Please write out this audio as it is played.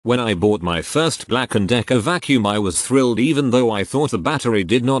When I bought my first Black & Decker vacuum I was thrilled even though I thought the battery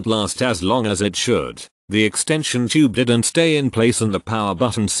did not last as long as it should. The extension tube didn't stay in place and the power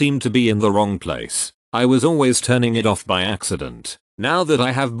button seemed to be in the wrong place. I was always turning it off by accident. Now that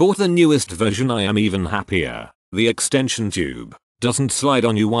I have bought the newest version I am even happier. The extension tube doesn't slide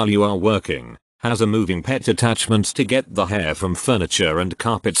on you while you are working, has a moving pet attachment to get the hair from furniture and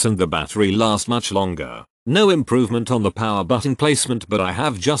carpets, and the battery lasts much longer. No improvement on the power button placement, but I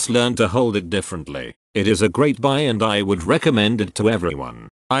have just learned to hold it differently. It is a great buy and I would recommend it to everyone.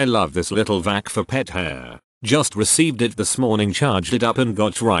 I love this little vac for pet hair. Just received it this morning, charged it up and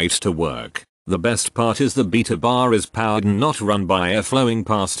got right to work. The best part is the beta bar is powered and not run by air flowing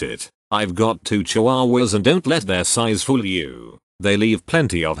past it. I've got 2 chihuahuas and don't let their size fool you. They leave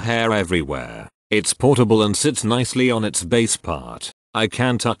plenty of hair everywhere. It's portable and sits nicely on its base part. I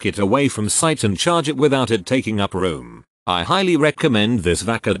can tuck it away from sight and charge it without it taking up room. I highly recommend this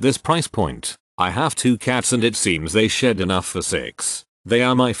vac at this price point. I have 2 cats and it seems they shed enough for 6. They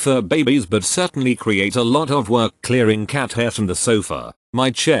are my fur babies but certainly create a lot of work clearing cat hair from the sofa, my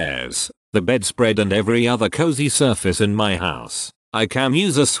chairs, the bedspread and every other cozy surface in my house. I can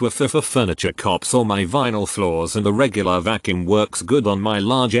use a Swiffer for furniture cops or my vinyl floors, and a regular vacuum works good on my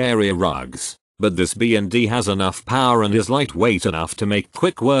large area rugs. But this B&D has enough power and is lightweight enough to make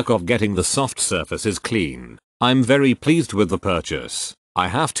quick work of getting the soft surfaces clean. I'm very pleased with the purchase. I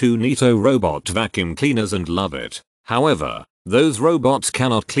have 2 Neato robot vacuum cleaners and love it. However, those robots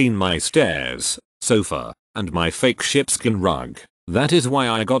cannot clean my stairs, sofa, and my fake sheepskin rug. That is why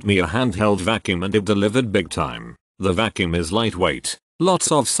I got me a handheld vacuum and it delivered big time. The vacuum is lightweight,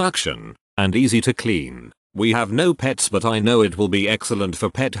 lots of suction, and easy to clean. We have no pets but I know it will be excellent for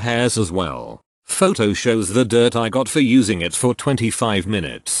pet hairs as well. Photo shows the dirt I got for using it for 25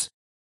 minutes.